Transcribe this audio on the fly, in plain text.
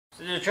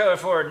This is a trailer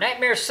for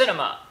Nightmare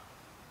Cinema.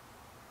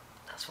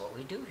 That's what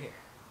we do here.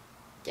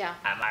 Yeah.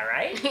 Am I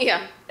right?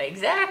 Yeah.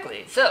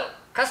 Exactly. So,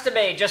 custom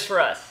made just for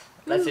us.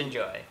 Let's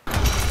enjoy.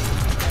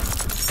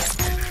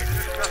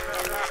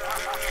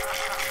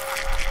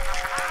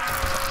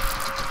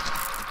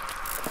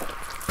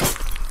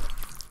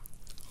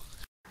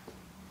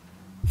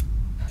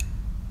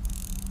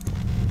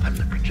 I'm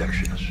the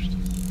projectionist.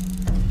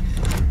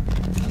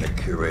 I'm the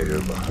curator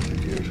of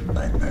 100 years of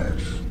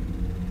nightmares.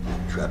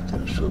 Trapped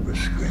in a silver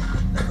screen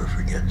that never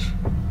forgets.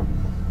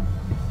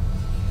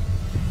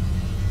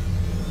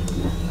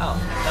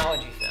 Oh,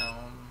 anthology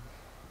film.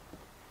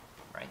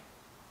 Right.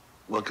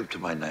 Welcome to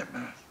my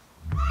nightmare.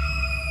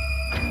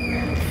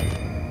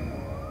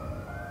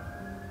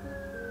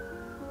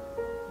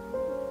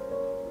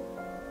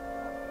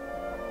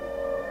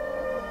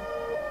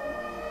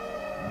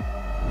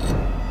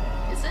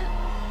 Is it?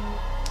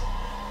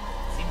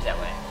 Seems that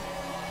way.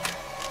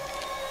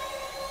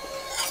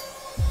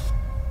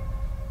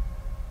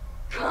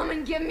 Come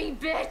and get me,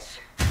 bitch!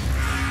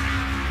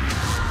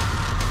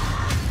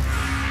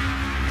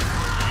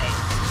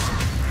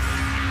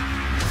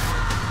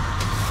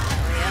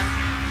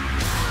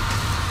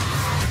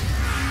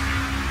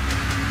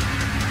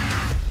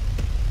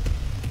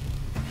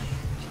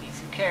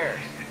 Cares.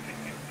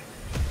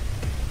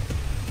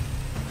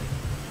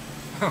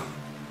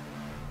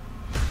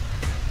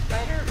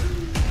 Spider.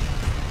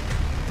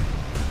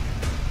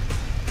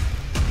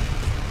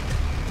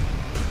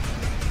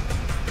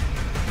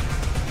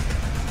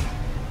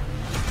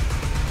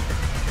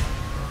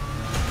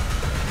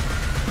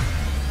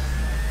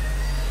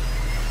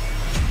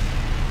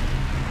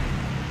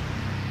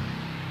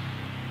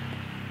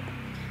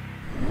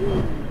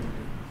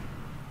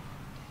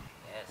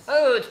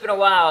 Oh, it's been a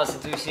while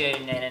since we've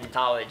seen an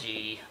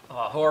anthology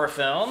horror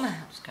film.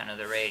 It's kind of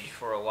the rage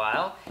for a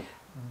while.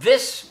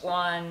 This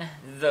one,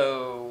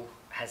 though,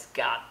 has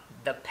got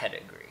the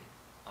pedigree.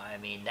 I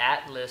mean,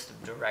 that list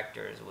of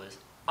directors was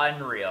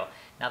unreal.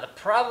 Now, the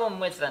problem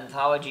with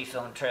anthology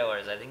film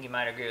trailers, I think you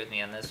might agree with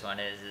me on this one,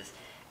 is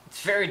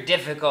it's very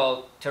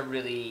difficult to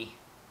really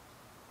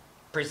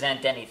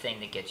present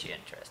anything that gets you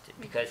interested,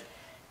 because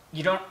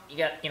you got,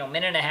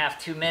 minute and a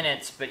half, 2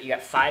 minutes, but you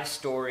got 5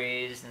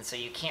 stories, and so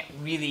you can't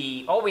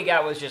really, all we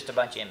got was just a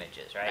bunch of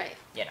images, right?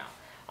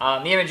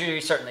 The imagery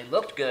certainly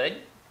looked good,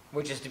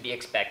 which is to be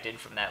expected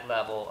from that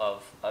level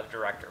of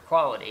director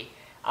quality.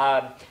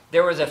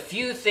 There was a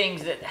few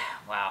things that,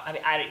 wow, I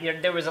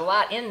mean, there was a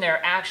lot in there,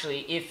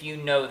 actually, if you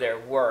know their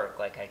work.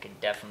 Like, I could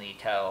definitely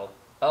tell,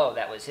 oh,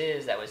 that was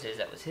his, that was his,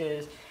 that was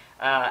his.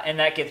 And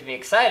that gets me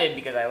excited,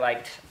 because I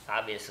liked,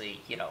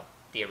 obviously,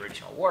 the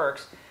original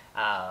works.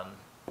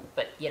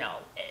 But,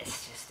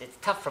 it's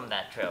tough from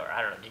that trailer.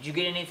 I don't know. Did you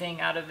get anything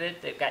out of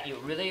it that got you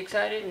really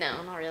excited?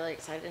 No, not really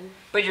excited.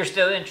 But you're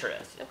still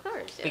interested? Of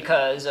course, yeah.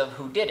 Because of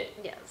who did it?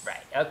 Yes.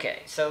 Right, okay.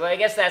 So I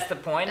guess that's the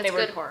point. That's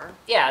good horror.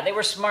 Yeah, they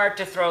were smart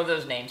to throw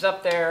those names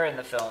up there in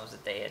the films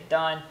that they had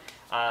done.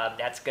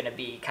 That's going to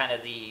be kind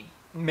of the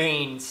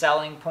main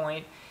selling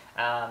point.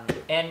 And,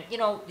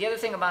 the other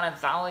thing about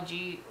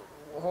anthology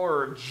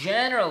horror,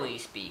 generally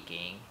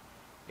speaking,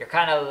 you're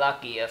kind of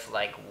lucky if,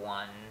 like,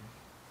 1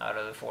 out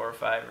of the 4 or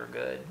 5 are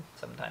good,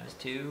 sometimes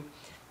 2.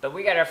 But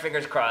we got our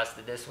fingers crossed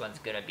that this one's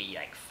going to be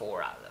like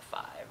 4 out of the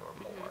 5 or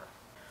more.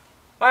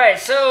 All right,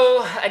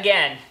 so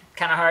again,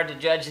 kind of hard to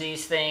judge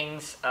these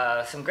things.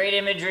 Some great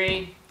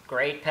imagery,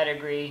 great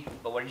pedigree.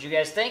 But what did you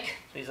guys think?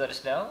 Please let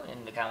us know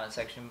in the comment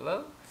section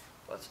below.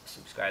 Let's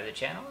subscribe to the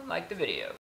channel and like the video.